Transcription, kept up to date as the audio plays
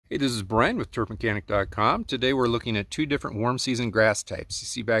Hey, this is Brian with turfmechanic.com. Today we're looking at two different warm season grass types. You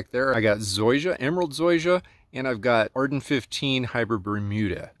see back there, I got Zoysia, Emerald Zoysia, and I've got Arden 15 Hybrid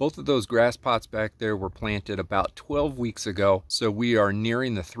Bermuda. Both of those grass pots back there were planted about 12 weeks ago, so we are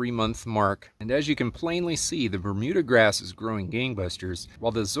nearing the 3-month mark. And as you can plainly see, the Bermuda grass is growing gangbusters,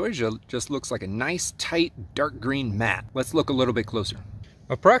 while the Zoysia just looks like a nice, tight, dark green mat. Let's look a little bit closer.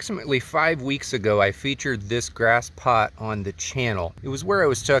 Approximately 5 weeks ago, I featured this grass pot on the channel. It was where I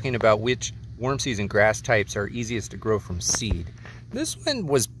was talking about which warm season grass types are easiest to grow from seed. This one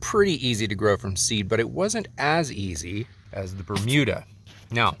was pretty easy to grow from seed, but it wasn't as easy as the Bermuda.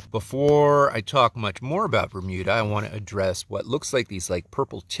 Now, before I talk much more about Bermuda, I want to address what looks like these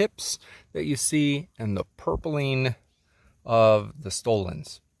purple tips that you see and the purpling of the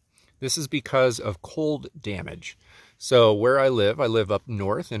stolons. This is because of cold damage. So where I live up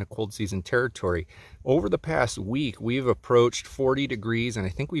north in a cold season territory. Over the past week, we've approached 40 degrees, and I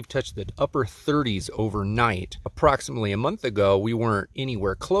think we've touched the upper 30s overnight. Approximately a month ago, we weren't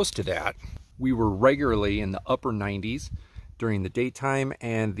anywhere close to that. We were regularly in the upper 90s during the daytime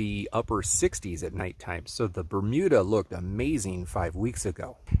and the upper 60s at nighttime. So the Bermuda looked amazing 5 weeks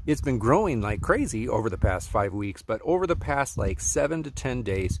ago. It's been growing like crazy over the past 5 weeks, but over the past 7 to 10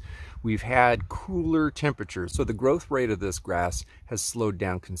 days, we've had cooler temperatures. So the growth rate of this grass has slowed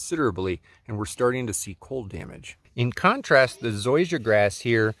down considerably, and we're starting to see cold damage. In contrast, the Zoysia grass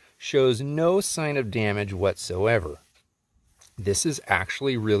here shows no sign of damage whatsoever. This is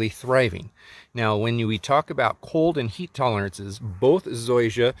actually really thriving. Now, when we talk about cold and heat tolerances, both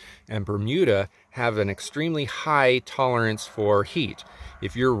Zoysia and Bermuda have an extremely high tolerance for heat.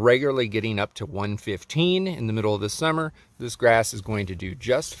 If you're regularly getting up to 115 in the middle of the summer, this grass is going to do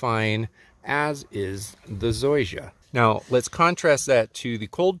just fine, as is the Zoysia. Now, let's contrast that to the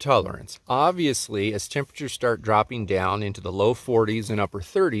cold tolerance. Obviously, as temperatures start dropping down into the low 40s and upper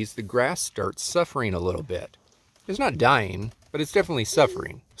 30s, the grass starts suffering a little bit. It's not dying, but it's definitely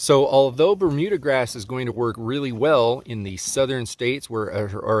suffering. So although Bermuda grass is going to work really well in the southern states,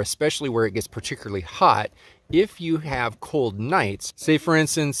 or especially where it gets particularly hot, if you have cold nights, say for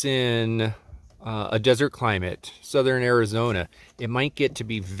instance in a desert climate, southern Arizona, it might get to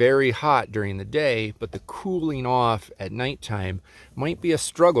be very hot during the day, but the cooling off at nighttime might be a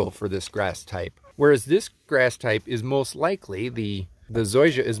struggle for this grass type. Whereas this grass type is most likely, the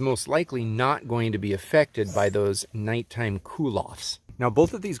Zoysia is most likely not going to be affected by those nighttime cool-offs. Now,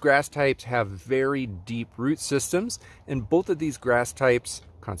 both of these grass types have very deep root systems, and both of these grass types,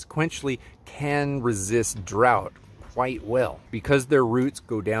 consequentially, can resist drought quite well. Because their roots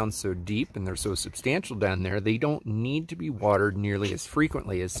go down so deep and they're so substantial down there, they don't need to be watered nearly as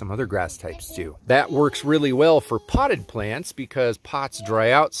frequently as some other grass types do. That works really well for potted plants because pots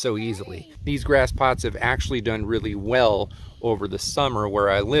dry out so easily. These grass pots have actually done really well over the summer where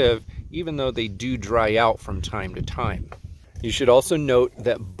I live, even though they do dry out from time to time. You should also note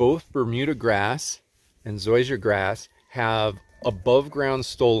that both Bermuda grass and Zoysia grass have above ground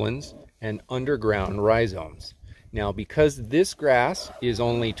stolons and underground rhizomes. Now, because this grass is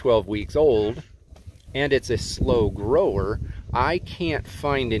only 12 weeks old and it's a slow grower, I can't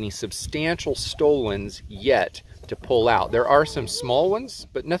find any substantial stolons yet to pull out. There are some small ones,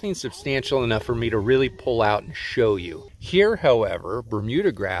 but nothing substantial enough for me to really pull out and show you. Here, however,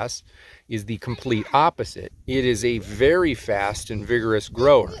 Bermuda grass is the complete opposite. It is a very fast and vigorous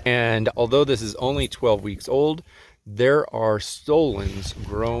grower. And although this is only 12 weeks old, there are stolons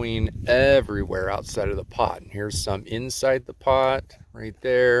growing everywhere outside of the pot. And here's some inside the pot right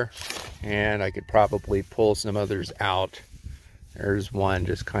there. And I could probably pull some others out. There's one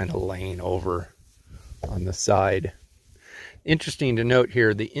just kind of laying over on the side. Interesting to note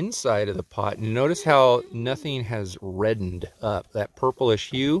here, the inside of the pot, notice how nothing has reddened up. That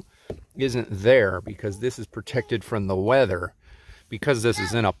purplish hue isn't there because this is protected from the weather. Because this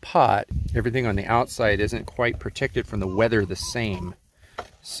is in a pot, everything on the outside isn't quite protected from the weather the same.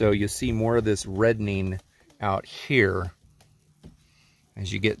 So you see more of this reddening out here.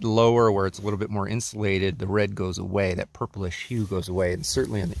 As you get lower where it's a little bit more insulated, the red goes away, that purplish hue goes away, and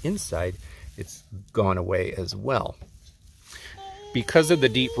certainly on the inside, it's gone away as well. Because of the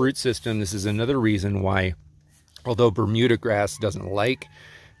deep root system, this is another reason why, although Bermuda grass doesn't like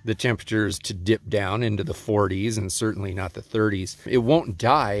the temperatures to dip down into the 40s and certainly not the 30s, it won't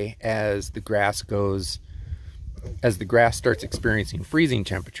die as the grass starts experiencing freezing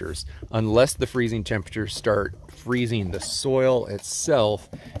temperatures, unless the freezing temperatures start freezing the soil itself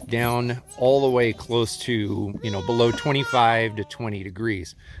down all the way close to, below 25 to 20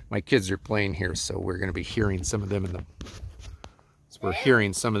 degrees. My kids are playing here, so we're going to be hearing some of them in the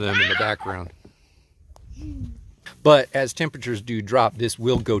background. But as temperatures do drop, this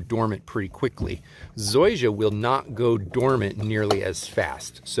will go dormant pretty quickly. Zoysia will not go dormant nearly as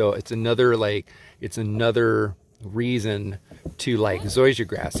fast. So it's another reason to like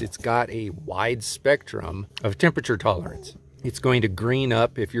Zoysiagrass. It's got a wide spectrum of temperature tolerance. It's going to green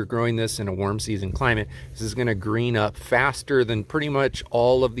up if you're growing this in a warm season climate. This is going to green up faster than pretty much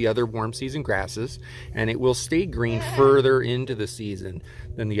all of the other warm season grasses, and it will stay green further into the season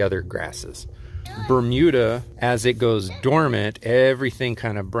than the other grasses. Bermuda, as it goes dormant, everything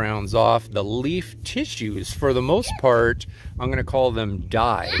kind of browns off. The leaf tissues, for the most part, I'm going to call them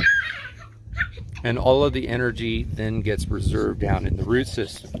die. And all of the energy then gets reserved down in the root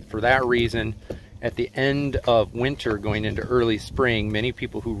system. For that reason, at the end of winter going into early spring, many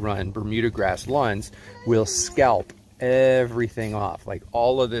people who run Bermuda grass lawns will scalp everything off. Like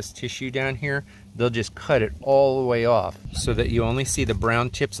all of this tissue down here, they'll just cut it all the way off so that you only see the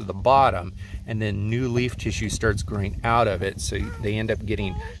brown tips of the bottom, and then new leaf tissue starts growing out of it. So they end up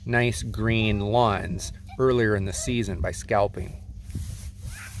getting nice green lawns earlier in the season by scalping.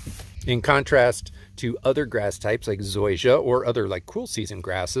 In contrast to other grass types like zoysia or other like cool season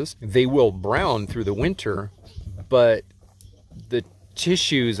grasses, they will brown through the winter, but the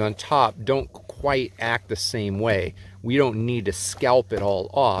tissues on top don't quite act the same way. We don't need to scalp it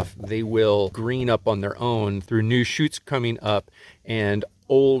all off. They will green up on their own through new shoots coming up and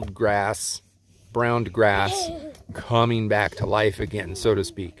old grass, browned grass, coming back to life again, so to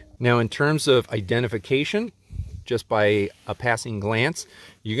speak. Now, in terms of identification, just by a passing glance,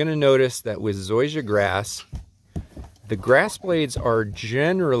 you're going to notice that with zoysia grass, the grass blades are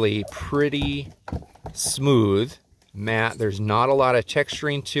generally pretty smooth, matte. There's not a lot of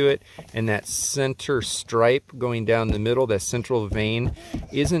texturing to it, and that center stripe going down the middle, that central vein,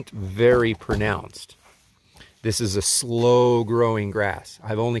 isn't very pronounced. This is a slow growing grass.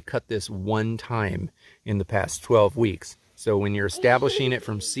 I've only cut this one time in the past 12 weeks. So when you're establishing it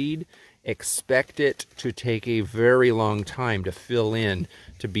from seed, expect it to take a very long time to fill in,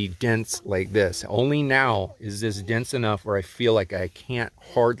 to be dense like this. Only now is this dense enough where I feel like I can't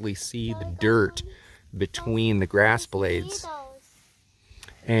hardly see the dirt between the grass blades.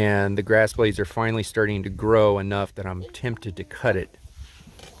 And the grass blades are finally starting to grow enough that I'm tempted to cut it.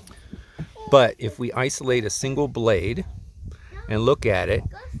 But if we isolate a single blade and look at it,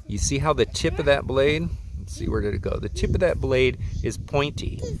 you see how the tip of that blade, let's see, where did it go? The tip of that blade is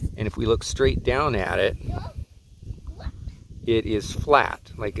pointy. And if we look straight down at it, it is flat.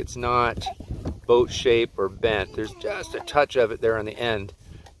 Like it's not boat shape or bent. There's just a touch of it there on the end,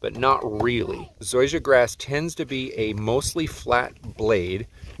 but not really. Zoysia grass tends to be a mostly flat blade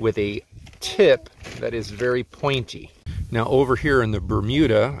with a tip that is very pointy. Now over here in the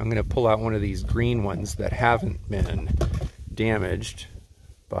Bermuda, I'm going to pull out one of these green ones that haven't been damaged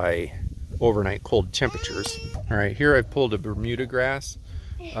by overnight cold temperatures. All right, here I pulled a Bermudagrass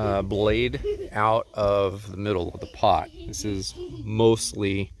blade out of the middle of the pot. This is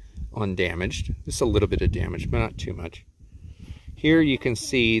mostly undamaged. Just a little bit of damage, but not too much. Here you can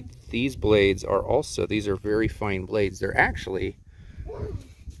see these blades are also, these are very fine blades. They're actually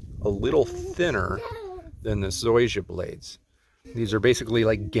a little thinner than the zoysia blades. These are basically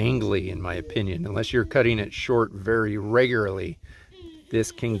like gangly in my opinion. Unless you're cutting it short very regularly,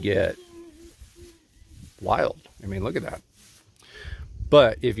 this can get wild. I mean, look at that.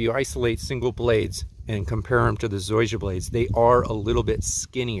 But if you isolate single blades and compare them to the zoysia blades, they are a little bit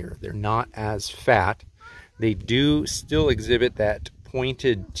skinnier. They're not as fat. They do still exhibit that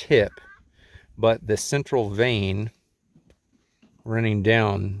pointed tip, but the central vein running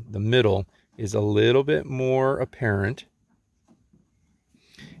down the middle is a little bit more apparent.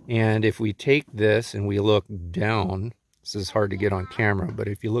 And if we take this and we look down, this is hard to get on camera, but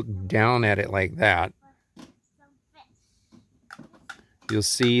if you look down at it like that, you'll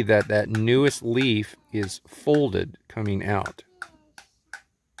see that that newest leaf is folded coming out.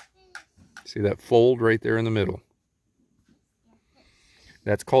 See that fold right there in the middle?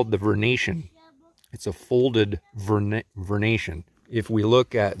 That's called the vernation. It's a folded vernation. If we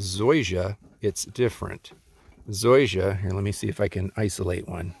look at zoysia, it's different. Zoysia, here, let me see if I can isolate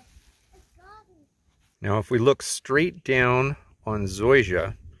one. Now, if we look straight down on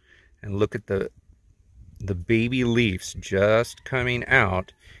zoysia and look at the baby leaves just coming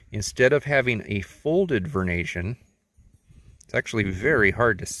out, instead of having a folded vernation, it's actually very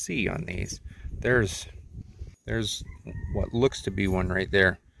hard to see on these. There's what looks to be one right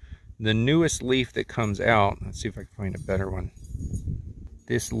there. The newest leaf that comes out, let's see if I can find a better one.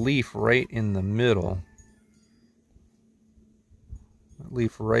 This leaf right in the middle, that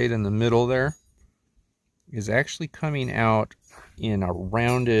leaf right in the middle there, is actually coming out in a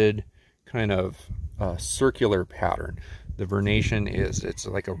rounded kind of circular pattern. The vernation it's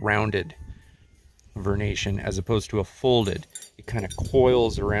like a rounded vernation as opposed to a folded. It kind of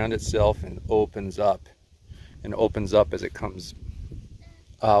coils around itself and opens up as it comes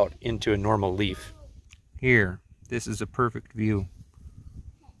out into a normal leaf. Here, this is a perfect view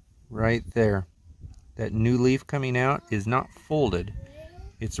right there. That new leaf coming out is not folded,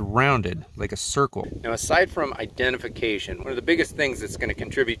 it's rounded like a circle. Now, aside from identification, one of the biggest things that's going to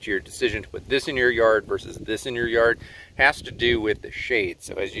contribute to your decision to put this in your yard versus this in your yard has to do with the shade.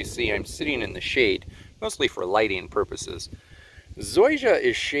 So as you see, I'm sitting in the shade, mostly for lighting purposes. Zoysia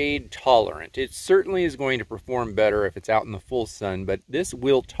is shade tolerant. It certainly is going to perform better if it's out in the full sun, but this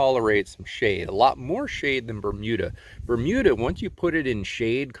will tolerate some shade, a lot more shade than Bermuda. Bermuda, once you put it in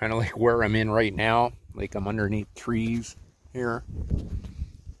shade, kind of like where I'm in right now, like I'm underneath trees here.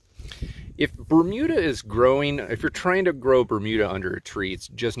 If Bermuda is growing, if you're trying to grow Bermuda under a tree, it's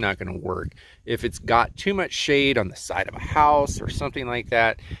just not going to work. If it's got too much shade on the side of a house or something like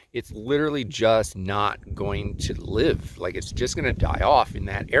that, it's literally just not going to live. Like, it's just going to die off in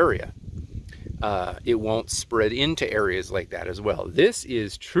that area. It won't spread into areas like that as well. This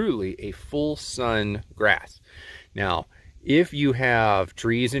is truly a full sun grass. Now, if you have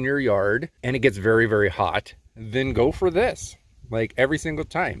trees in your yard and it gets very, very hot, then go for this, like every single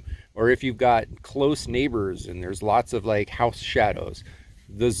time. Or if you've got close neighbors and there's lots of like house shadows,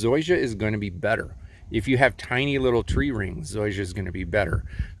 the Zoysia is going to be better. If you have tiny little tree rings, Zoysia is going to be better.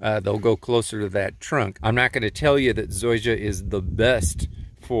 They'll go closer to that trunk. I'm not going to tell you that Zoysia is the best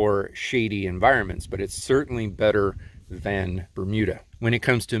for shady environments, but it's certainly better than Bermuda. When it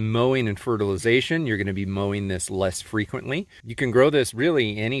comes to mowing and fertilization, you're going to be mowing this less frequently. You can grow this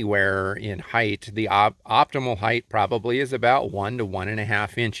really anywhere in height. The optimal height probably is about 1 to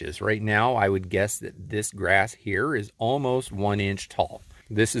 1.5 inches. Right now, I would guess that this grass here is almost 1 inch tall.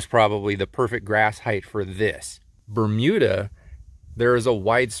 This is probably the perfect grass height for this. Bermuda, there is a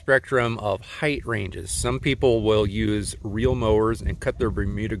wide spectrum of height ranges. Some people will use reel mowers and cut their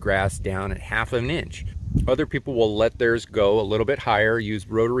Bermuda grass down at 1/2 inch. Other people will let theirs go a little bit higher, use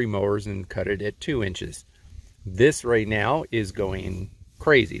rotary mowers and cut it at 2 inches. This right now is going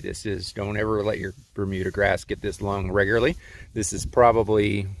crazy. This is, don't ever let your Bermuda grass get this long regularly. This is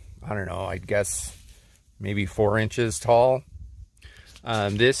probably, I don't know, I'd guess maybe 4 inches tall.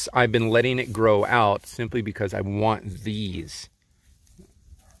 This, I've been letting it grow out simply because I want these a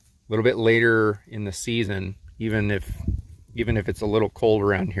little bit later in the season, even if it's a little cold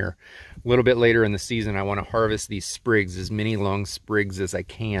around here. A little bit later in the season, I want to harvest these sprigs, as many long sprigs as I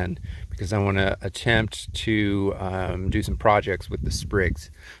can, because I want to attempt to do some projects with the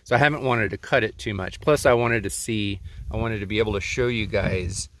sprigs. So I haven't wanted to cut it too much. Plus, I wanted to be able to show you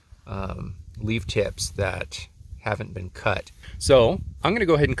guys leaf tips that haven't been cut. So I'm going to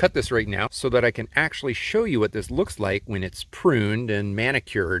go ahead and cut this right now so that I can actually show you what this looks like when it's pruned and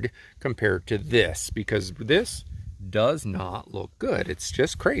manicured compared to this, because this does not look good. It's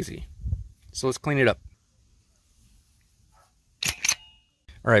just crazy. So let's clean it up.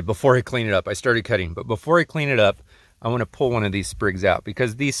 All right, before I clean it up, I started cutting, but before I clean it up, I want to pull one of these sprigs out,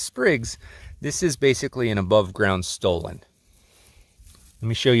 because these sprigs, this is basically an above ground stolon. Let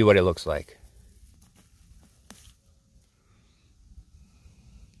me show you what it looks like.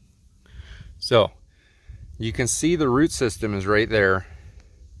 So you can see the root system is right there.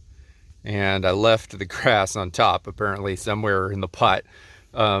 And I left the grass on top, apparently somewhere in the pot.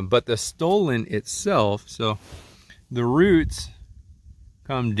 But the stolon itself, so the roots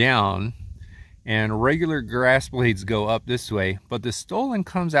come down and regular grass blades go up this way, but the stolon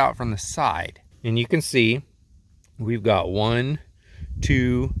comes out from the side. And you can see we've got 1,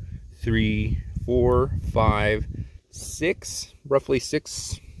 2, 3, 4, 5, 6, roughly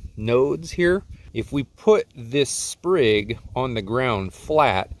 6 nodes here. If we put this sprig on the ground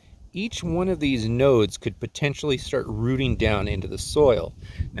flat, each one of these nodes could potentially start rooting down into the soil.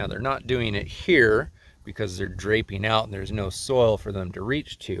 Now, they're not doing it here because they're draping out and there's no soil for them to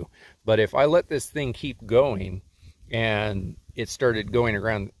reach to. But if I let this thing keep going and it started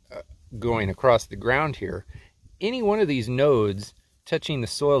going across the ground here, any one of these nodes touching the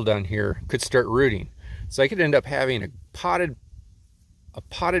soil down here could start rooting. So I could end up having a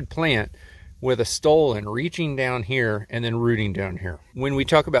potted plant with a stolon reaching down here and then rooting down here. When we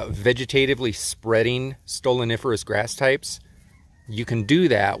talk about vegetatively spreading stoloniferous grass types, you can do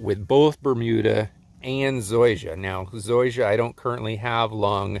that with both Bermuda and Zoysia. Now, Zoysia, I don't currently have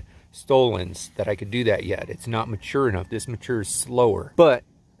long stolons that I could do that yet. It's not mature enough. This matures slower. But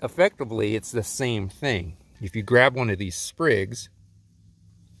effectively, it's the same thing. If you grab one of these sprigs,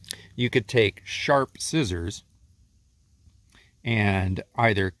 you could take sharp scissors and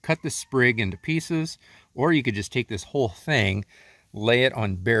either cut the sprig into pieces, or you could just take this whole thing, lay it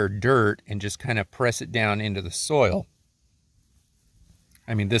on bare dirt, and just kind of press it down into the soil.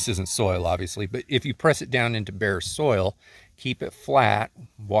 I mean, this isn't soil, obviously, but if you press it down into bare soil, keep it flat,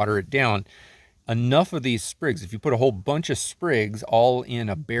 water it down, enough of these sprigs, if you put a whole bunch of sprigs all in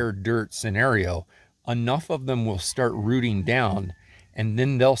a bare dirt scenario, enough of them will start rooting down, and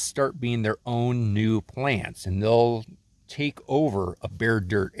then they'll start being their own new plants, and they'll take over a bare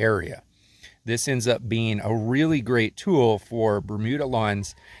dirt area. This ends up being a really great tool for Bermuda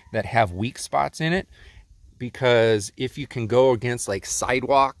lawns that have weak spots in it, because if you can go against like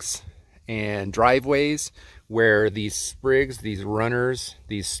sidewalks and driveways where these sprigs, these runners,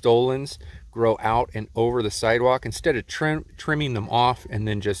 these stolons grow out and over the sidewalk, instead of trimming them off and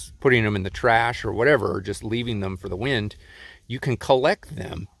then just putting them in the trash or whatever, or just leaving them for the wind, you can collect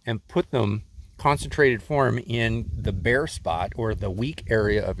them and put them concentrated form in the bare spot or the weak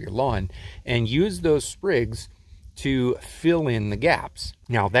area of your lawn, and use those sprigs to fill in the gaps.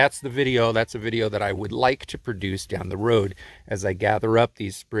 Now that's a video that I would like to produce down the road as I gather up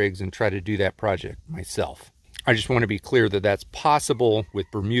these sprigs and try to do that project myself. I just want to be clear that that's possible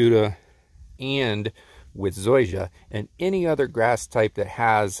with Bermuda and with Zoysia and any other grass type that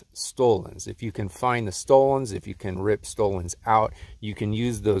has stolons. If you can find the stolons, if you can rip stolons out, you can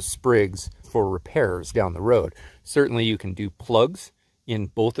use those sprigs for repairs down the road. Certainly you can do plugs in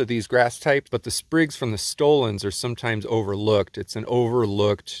both of these grass types, but the sprigs from the stolons are sometimes overlooked. It's an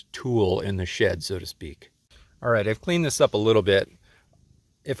overlooked tool in the shed, so to speak. All right, I've cleaned this up a little bit.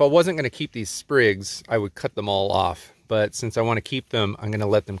 If I wasn't going to keep these sprigs, I would cut them all off. But since I want to keep them, I'm going to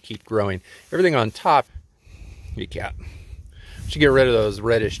let them keep growing. Everything on top, you cat. Should get rid of those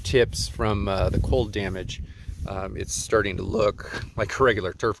reddish tips from the cold damage. It's starting to look like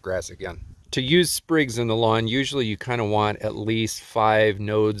regular turf grass again. To use sprigs in the lawn, usually you kind of want at least 5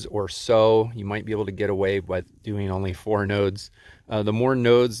 nodes or so. You might be able to get away with doing only 4 nodes. The more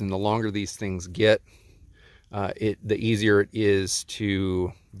nodes and the longer these things get, the easier it is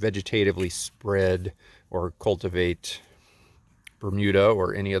to vegetatively spread or cultivate Bermuda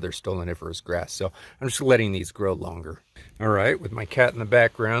or any other stoloniferous grass. So I'm just letting these grow longer. All right, with my cat in the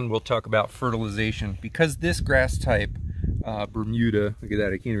background, we'll talk about fertilization. Because this grass type, Bermuda, look at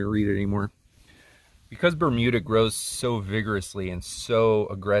that, I can't even read it anymore. Because Bermuda grows so vigorously and so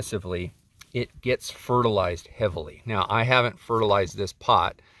aggressively, it gets fertilized heavily. Now, I haven't fertilized this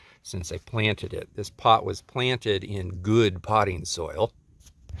pot since I planted it. This pot was planted in good potting soil.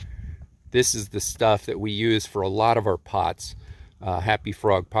 This is the stuff that we use for a lot of our pots. Happy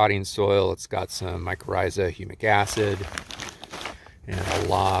Frog potting soil. It's got some mycorrhiza, humic acid, and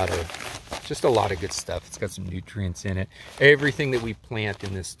just a lot of good stuff. It's got some nutrients in it. Everything that we plant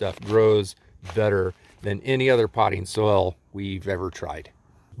in this stuff grows better than any other potting soil we've ever tried.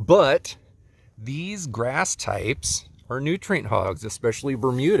 But these grass types are nutrient hogs, especially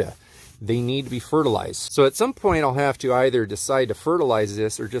Bermuda. They need to be fertilized. So at some point I'll have to either decide to fertilize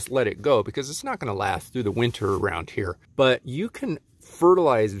this or just let it go, because it's not going to last through the winter around here. But you can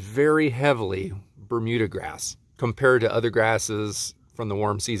fertilize very heavily Bermuda grass compared to other grasses from the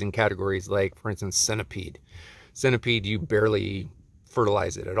warm season categories, like for instance centipede. Centipede, you barely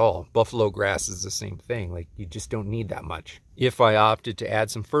fertilize it at all. Buffalo grass is the same thing. Like, you just don't need that much. If I opted to add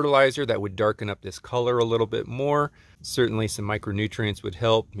some fertilizer, that would darken up this color a little bit more. Certainly some micronutrients would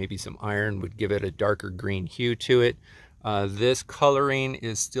help. Maybe some iron would give it a darker green hue to it. This coloring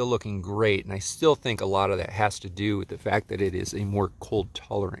is still looking great, and I still think a lot of that has to do with the fact that it is a more cold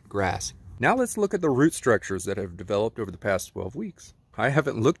tolerant grass. Now let's look at the root structures that have developed over the past 12 weeks. I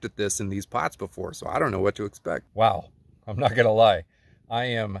haven't looked at this in these pots before, so I don't know what to expect. Wow, I'm not gonna lie. I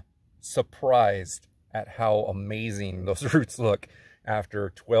am surprised at how amazing those roots look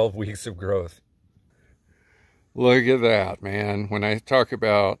after 12 weeks of growth. Look at that, man. When I talk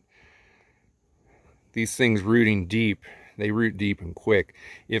about these things rooting deep, they root deep and quick.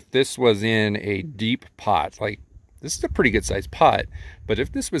 If this was in a deep pot, like this is a pretty good sized pot, but if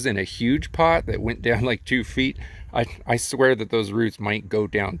this was in a huge pot that went down like 2 feet, I swear that those roots might go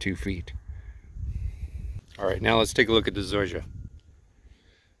down 2 feet. All right, now let's take a look at the Zoysia.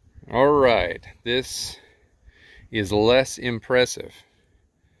 All right, this is less impressive.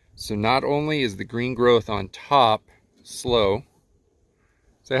 So not only is the green growth on top slow,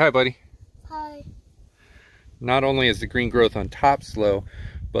 say hi, buddy. Hi. Not only is the green growth on top slow,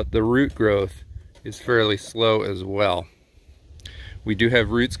 but the root growth is fairly slow as well. We do have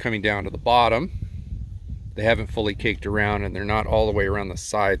roots coming down to the bottom. They haven't fully caked around, and they're not all the way around the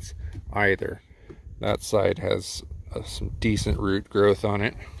sides either. That side has some decent root growth on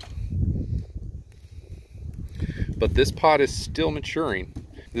it. but this pot is still maturing.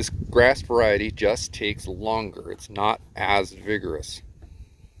 This grass variety just takes longer. It's not as vigorous.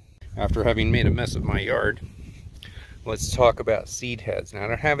 After having made a mess of my yard, let's talk about seed heads. Now, I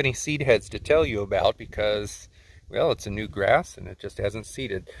don't have any seed heads to tell you about because, well, it's a new grass and it just hasn't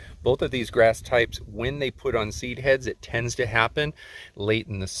seeded. Both of these grass types, when they put on seed heads, it tends to happen late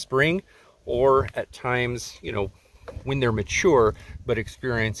in the spring or at times, you know, when they're mature but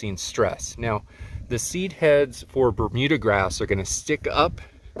experiencing stress. Now, the seed heads for Bermuda grass are going to stick up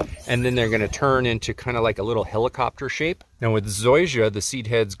and then they're going to turn into kind of like a little helicopter shape. Now with Zoysia, the seed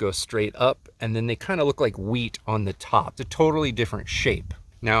heads go straight up and then they kind of look like wheat on the top. It's a totally different shape.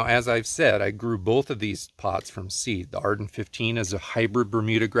 Now, as I've said, I grew both of these pots from seed. The Ardent 15 is a hybrid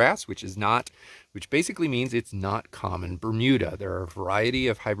Bermuda grass, which basically means it's not common Bermuda. There are a variety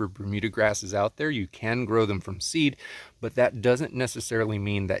of hybrid Bermuda grasses out there. You can grow them from seed, but that doesn't necessarily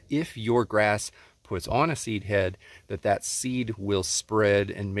mean that if your grass puts on a seed head, that seed will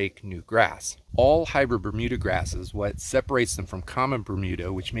spread and make new grass. All hybrid Bermuda grasses, what separates them from common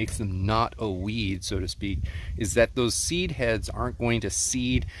Bermuda, which makes them not a weed, so to speak, is that those seed heads aren't going to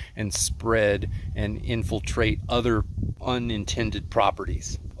seed and spread and infiltrate other unintended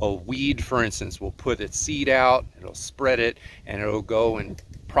properties. A weed, for instance, will put its seed out, it'll spread it, and it'll go and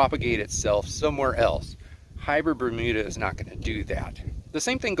propagate itself somewhere else. Hybrid Bermuda is not going to do that. The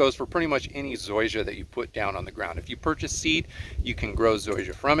same thing goes for pretty much any Zoysia that you put down on the ground. If you purchase seed, you can grow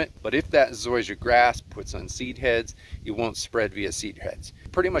Zoysia from it, but if that Zoysia grass puts on seed heads, it won't spread via seed heads.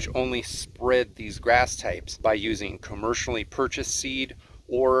 Pretty much only spread these grass types by using commercially purchased seed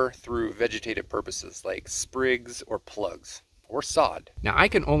or through vegetative purposes like sprigs or plugs or sod. Now, I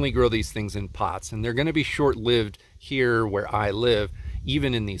can only grow these things in pots, and they're going to be short-lived here where I live,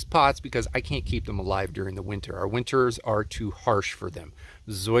 even in these pots, because I can't keep them alive during the winter. Our winters are too harsh for them.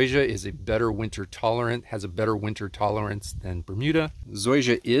 Zoysia is a better winter tolerant, has a better winter tolerance than Bermuda.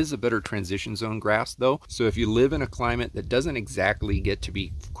 Zoysia is a better transition zone grass though. So if you live in a climate that doesn't exactly get to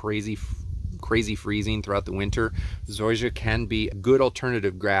be crazy freezing throughout the winter, Zoysia can be a good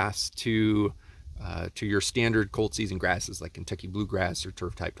alternative grass to your standard cold season grasses like Kentucky bluegrass or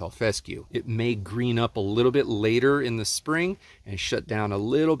turf type tall fescue. It may green up a little bit later in the spring and shut down a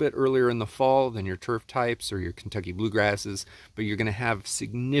little bit earlier in the fall than your turf types or your Kentucky bluegrasses, but you're going to have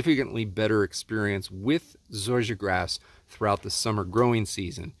significantly better experience with Zoysia grass throughout the summer growing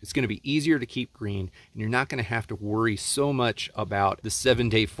season. It's going to be easier to keep green, and you're not going to have to worry so much about the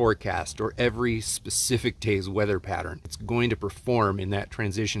 7-day forecast or every specific day's weather pattern. It's going to perform in that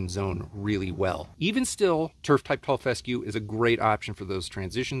transition zone really well. Even still, turf type tall fescue is a great option for those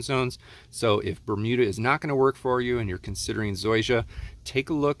transition zones. So if Bermuda is not going to work for you and you're considering Zoysia, take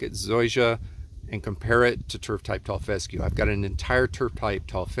a look at Zoysia and compare it to turf type tall fescue. I've got an entire turf type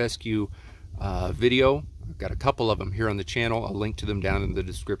tall fescue video. I've got a couple of them here on the channel. I'll link to them down in the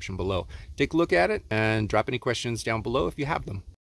description below. Take a look at it and drop any questions down below if you have them.